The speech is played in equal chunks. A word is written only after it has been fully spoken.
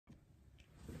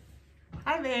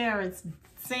Hi there, it's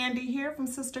Sandy here from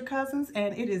Sister Cousins,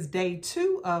 and it is day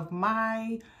 2 of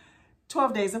my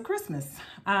 12 days of Christmas.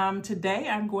 Today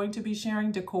I'm going to be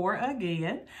sharing decor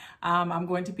again. I'm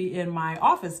going to be in my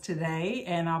office today,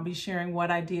 and I'll be sharing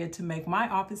what I did to make my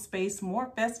office space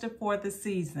more festive for the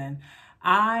season.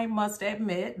 I must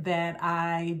admit that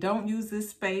I don't use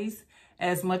this space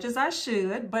as much as I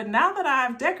should, but now that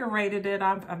I've decorated it,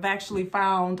 I've actually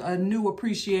found a new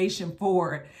appreciation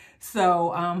for it. So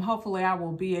hopefully I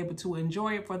will be able to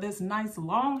enjoy it for this nice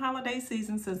long holiday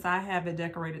season since I have it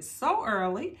decorated so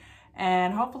early.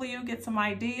 And hopefully you'll get some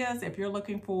ideas if you're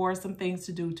looking for some things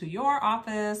to do to your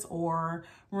office or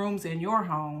rooms in your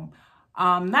home.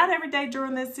 Not every day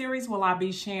during this series will I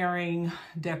be sharing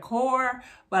decor,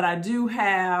 but I do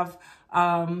have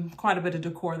quite a bit of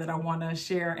decor that I want to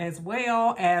share as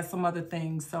well as some other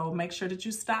things. So make sure that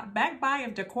you stop back by.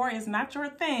 If decor is not your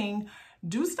thing,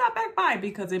 do stop back by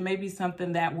because it may be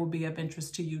something that will be of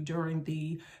interest to you during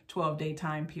the 12-day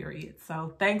time period.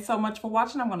 So thanks so much for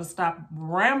watching. I'm going to stop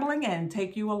rambling and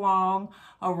take you along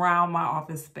around my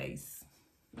office space.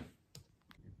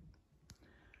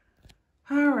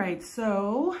 All right,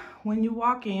 so when you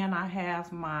walk in, I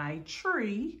have my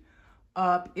tree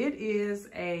up. It is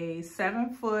a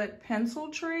 7-foot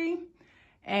pencil tree,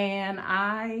 and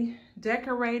I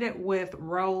decorated with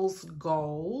rose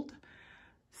gold.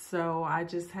 So I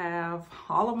just have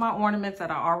all of my ornaments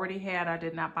that I already had. I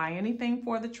did not buy anything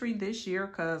for the tree this year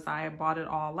because I had bought it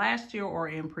all last year or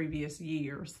in previous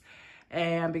years.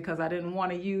 And because I didn't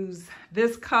want to use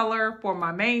this color for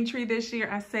my main tree this year,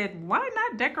 I said, why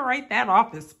not decorate that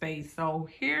office space? So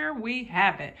here we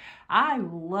have it. I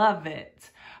love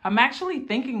it. I'm actually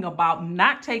thinking about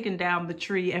not taking down the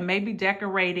tree and maybe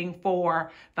decorating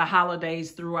for the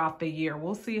holidays throughout the year.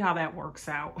 We'll see how that works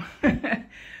out.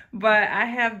 But I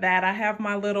have that. I have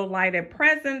my little lighted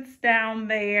presents down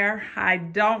there. I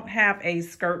don't have a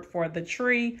skirt for the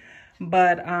tree,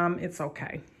 but it's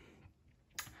okay.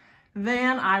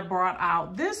 Then I brought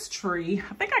out this tree.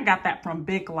 I think I got that from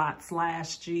Big Lots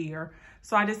last year.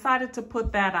 So I decided to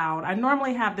put that out. I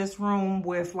normally have this room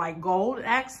with like gold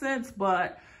accents,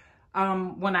 but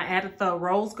when I added the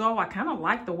rose gold, I kind of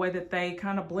like the way that they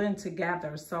kind of blend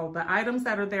together. So the items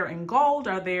that are there in gold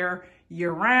are there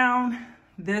year round.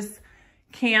 This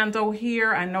candle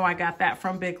here, I know I got that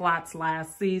from Big Lots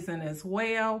last season as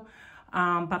well,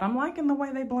 but I'm liking the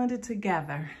way they blended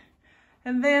together.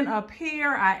 And then up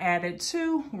here, I added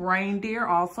 2 reindeer,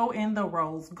 also in the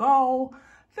rose gold.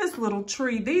 This little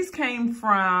tree, these came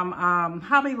from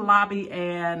Hobby Lobby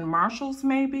and Marshall's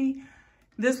maybe.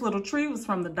 This little tree was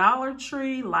from the Dollar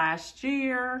Tree last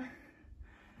year.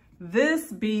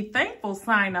 This Be Thankful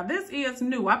sign, now this is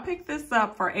new. I picked this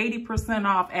up for 80%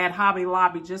 off at Hobby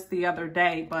Lobby just the other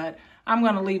day, but I'm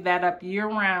gonna leave that up year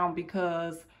round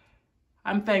because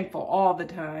I'm thankful all the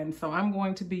time. So I'm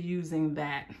going to be using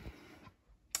that.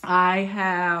 I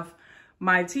have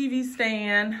my TV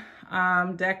stand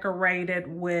decorated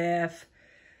with,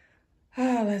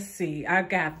 let's see, I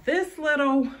got this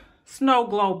little snow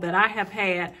globe that I have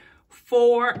had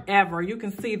forever. You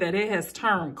can see that it has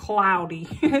turned cloudy,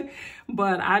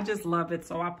 but I just love it.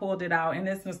 So I pulled it out, and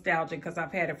it's nostalgic because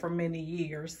I've had it for many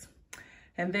years.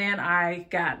 And then I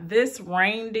got this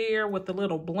reindeer with the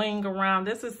little bling around.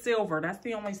 This is silver. That's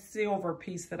the only silver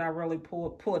piece that I really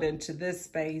put into this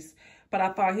space. But I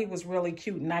thought he was really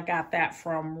cute, and I got that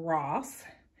from Ross.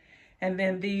 And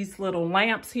then these little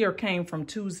lamps here came from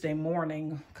Tuesday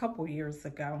Morning a couple years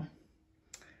ago.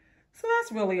 So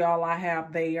that's really all I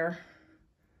have there.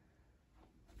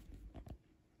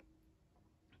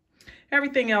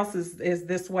 Everything else is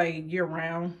this way year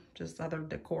round, just other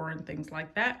decor and things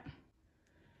like that.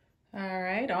 All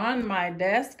right, on my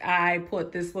desk, I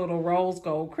put this little rose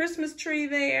gold Christmas tree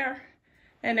there,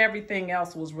 and everything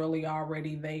else was really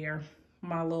already there.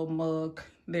 My little mug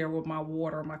there with my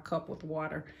water, my cup with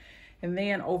water. And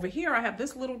then over here, I have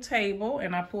this little table,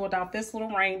 and I pulled out this little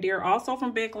reindeer, also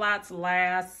from Big Lots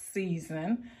last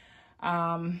season.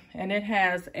 And it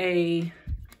has a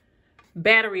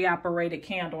battery-operated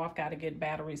candle. I've got to get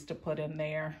batteries to put in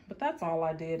there. But that's all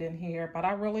I did in here. But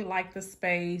I really like the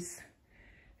space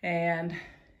and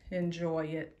enjoy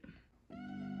it.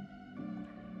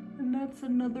 And that's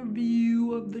another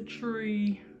view of the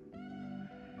tree.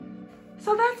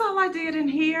 So that's all I did in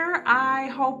here. I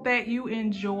hope that you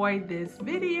enjoyed this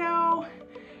video,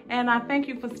 and I thank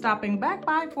you for stopping back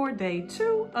by for day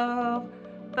 2 of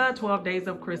the 12 days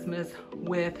of Christmas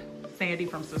with Sandy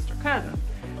from Sister Cousins.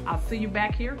 I'll see you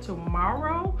back here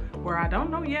tomorrow, where I don't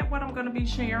know yet what I'm going to be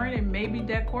sharing. It may be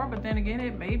decor, but then again,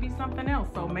 it may be something else.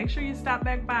 So make sure you stop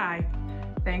back by.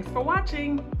 Thanks for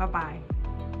watching. Bye-bye.